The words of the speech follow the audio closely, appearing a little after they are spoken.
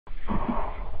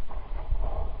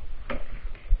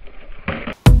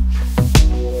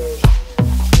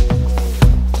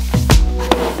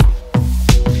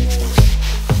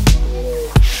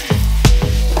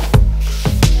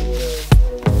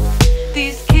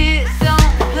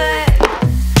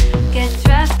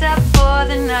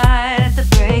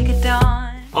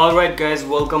Alright guys,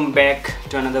 welcome back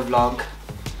to another vlog.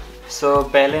 So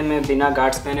पहले मैं बिना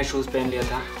गार्ड्स पहने शूज़ पहन लिया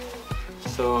था.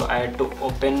 So I had to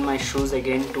open my shoes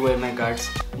again to wear my guards.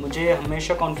 मुझे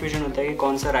हमेशा confusion होता है कि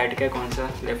कौन सा right का है कौन सा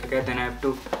left का है. Then I have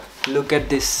to look at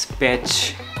this patch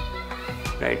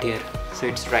right here. So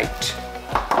it's right.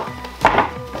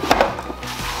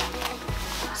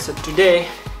 So today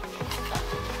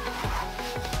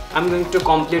I'm going to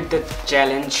complete the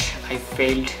challenge I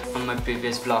failed on my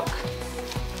previous vlog.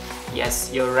 Yes,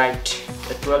 you're right,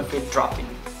 the 12 feet drop-in.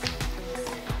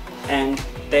 And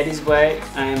that is why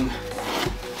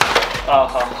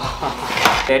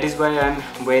I'm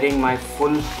wearing my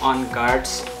full on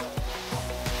guards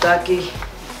ताकि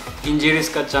injuries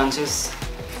का chances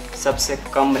सबसे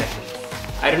कम रहे.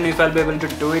 I don't know if I'll be able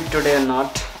to do it today or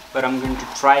not, but I'm going to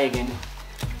try again,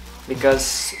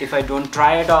 because if I don't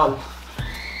try at all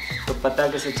तो पता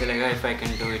कैसे चलेगा if I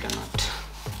can do it or not.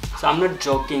 So I'm not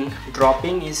joking,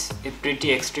 dropping is a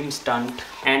pretty extreme stunt,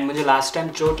 and मुझे last time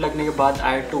चोट लगने के बाद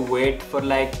I had to wait for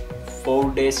like 4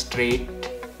 days straight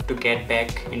to get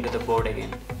back into the board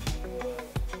again.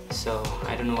 So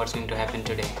I don't know what's going to happen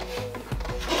today.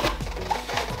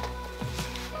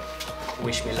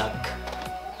 Wish me luck.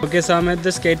 Okay, so I'm at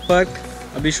the skate park.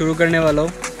 अभी शुरू करने वाला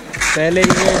हूँ. पहले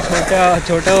ये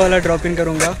छोटा वाला drop in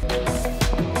करूँगा.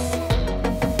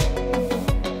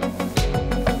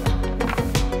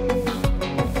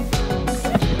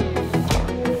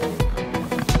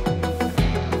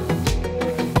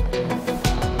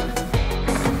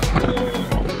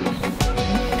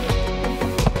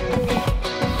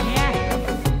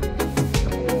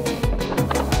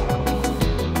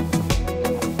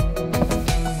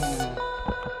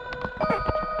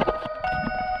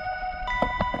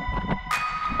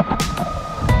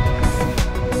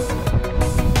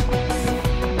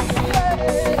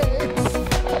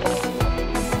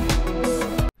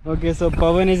 Okay, so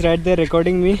Pawan is right there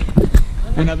recording me.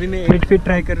 And अभी मैं 8 feet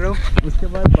ट्राई कर रहा हूँ. उसके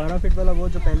बाद 12 feet वाला वो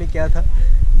जो पहले किया था.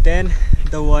 Then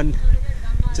the one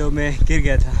जो मैं गिर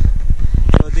गया था.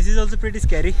 So this is also pretty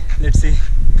scary. Let's see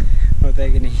होता है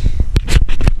कि नहीं.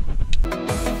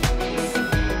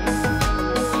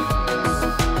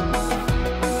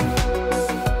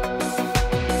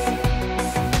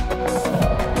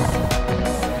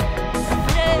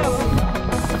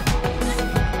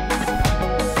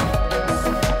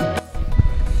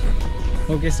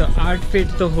 ओके, सो 8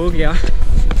 फीट तो हो गया.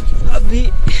 अभी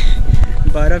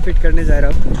 12 फीट करने जा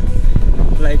रहा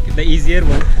हूँ. Like the easier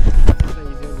one,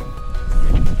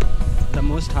 the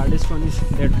most hardest one is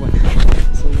that one.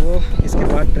 सो वो इसके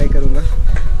बाद ट्राई करूँगा.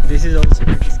 This is also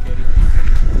pretty scary.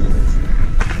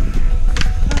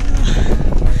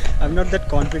 I am not that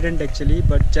confident actually,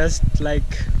 but just like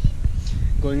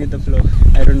going with the flow.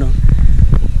 I don't know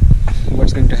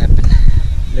what's going to happen.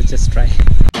 Let's just try.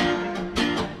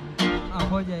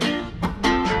 हो जाएगा.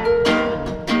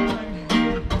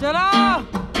 चलो,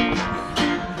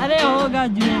 अरे होगा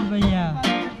जुएल भैया.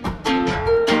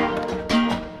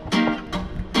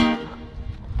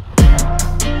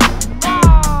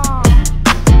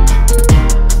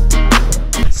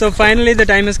 So finally the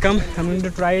time has come. I'm going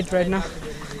to try it right now.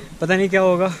 पता नहीं क्या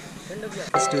होगा.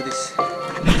 Let's do this.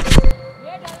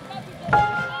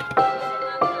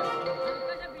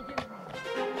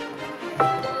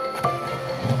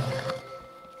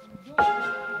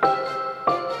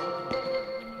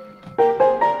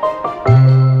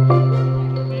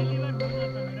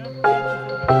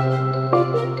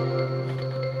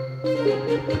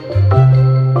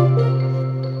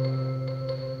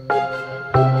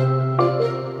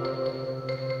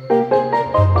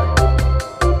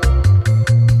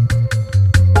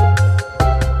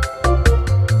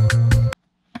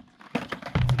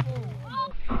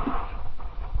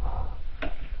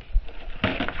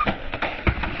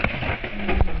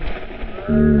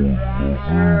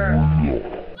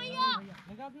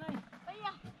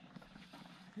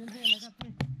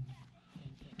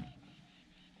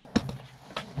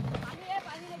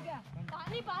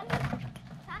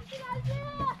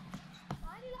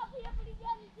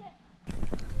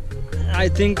 I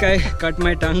think I cut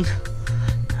my tongue.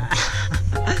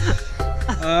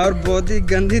 और बहुत ही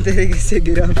गंदी तरीके से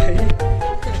गिरा भाई.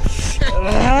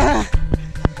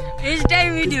 इस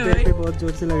टाइम वीडियो पे बहुत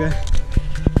जोर से लगा.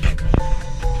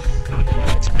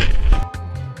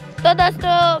 तो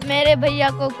दोस्तों, मेरे भैया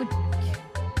को कुछ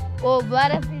वो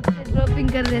 12 फीट से ड्रॉपिंग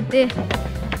कर रहे थे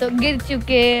तो गिर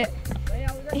चुके.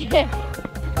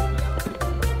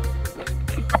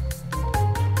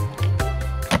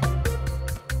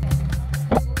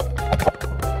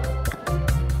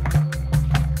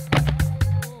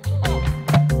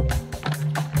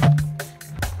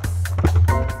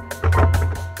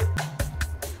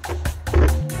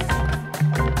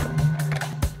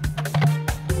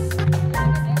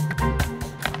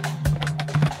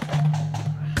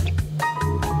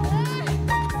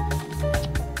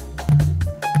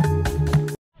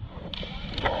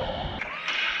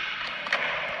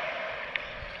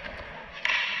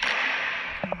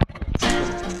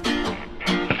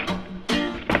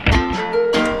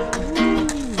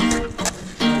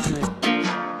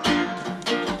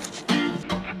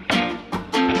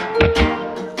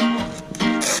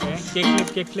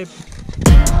 kickflip.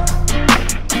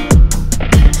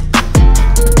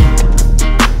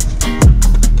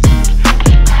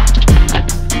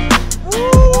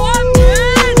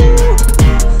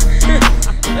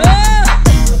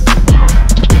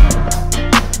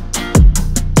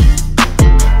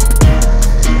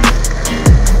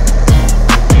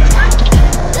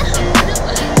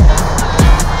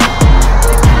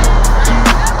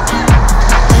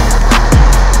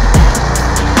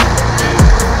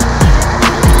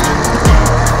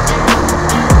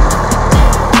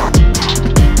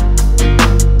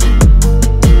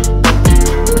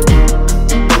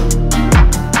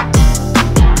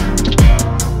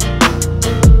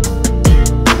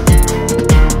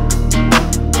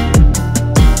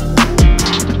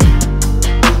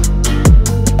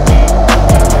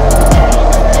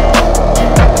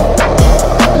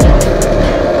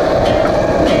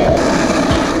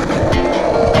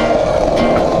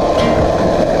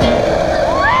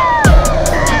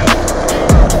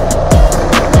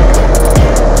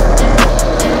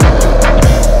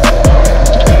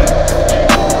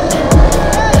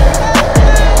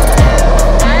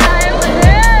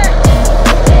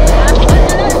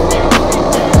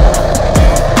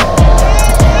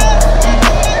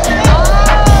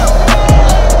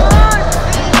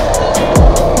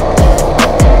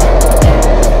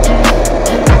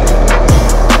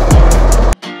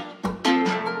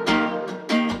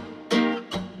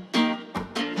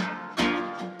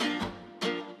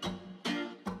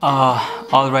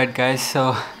 ऑलराइट गाइस,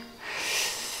 सो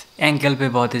एंकल पे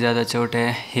बहुत ही ज़्यादा चोट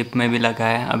है, हिप में भी लगा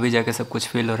है, अभी जाके सब कुछ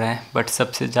फील हो रहा है। बट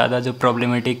सबसे ज़्यादा जो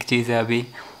प्रॉब्लमेटिक चीज़ है अभी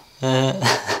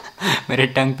मेरे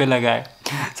टंग पे लगा है।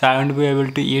 सो I won't be able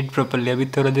to eat properly. अभी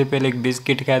थोड़ा देर पहले एक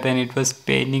बिस्किट खाया था and it was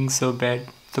Penning so bad.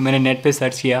 तो मैंने नेट पे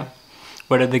सर्च किया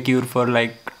what are the cure for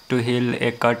like to heal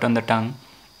A cut on the tongue.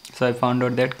 So I found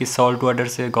out that कि सॉल्ट वाटर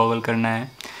से गॉगल करना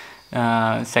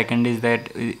है। सेकेंड इज़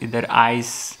दैट इधर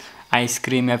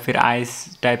ice cream या फिर आइस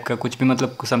टाइप का कुछ भी,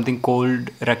 मतलब समथिंग कोल्ड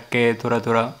रख के थोड़ा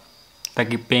थोड़ा,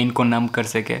 ताकि पेन को नम कर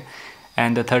सके।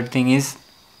 And the third thing is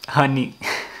Honey.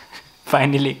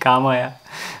 Finally काम आया।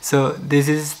 So this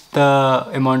is the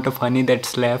amount of honey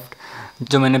that's left,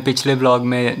 जो मैंने पिछले ब्लॉग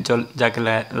में जो जाके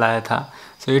लाया था।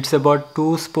 So it's about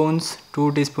 2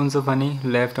 teaspoons of honey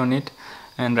left on it,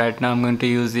 and right now I'm going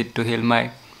to use it to heal my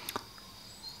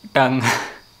tongue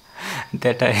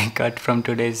that I cut from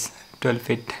today's 12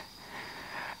 feet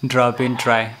drop-in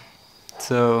try.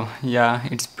 So yeah,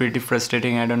 it's pretty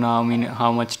frustrating. I don't know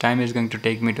how much time it's going to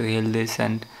take me to heal this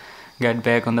and get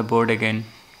back on the board again.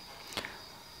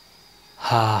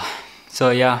 So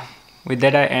yeah, with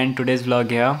that I end today's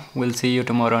vlog here. We'll see you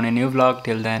tomorrow on a new vlog.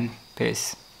 Till then, peace.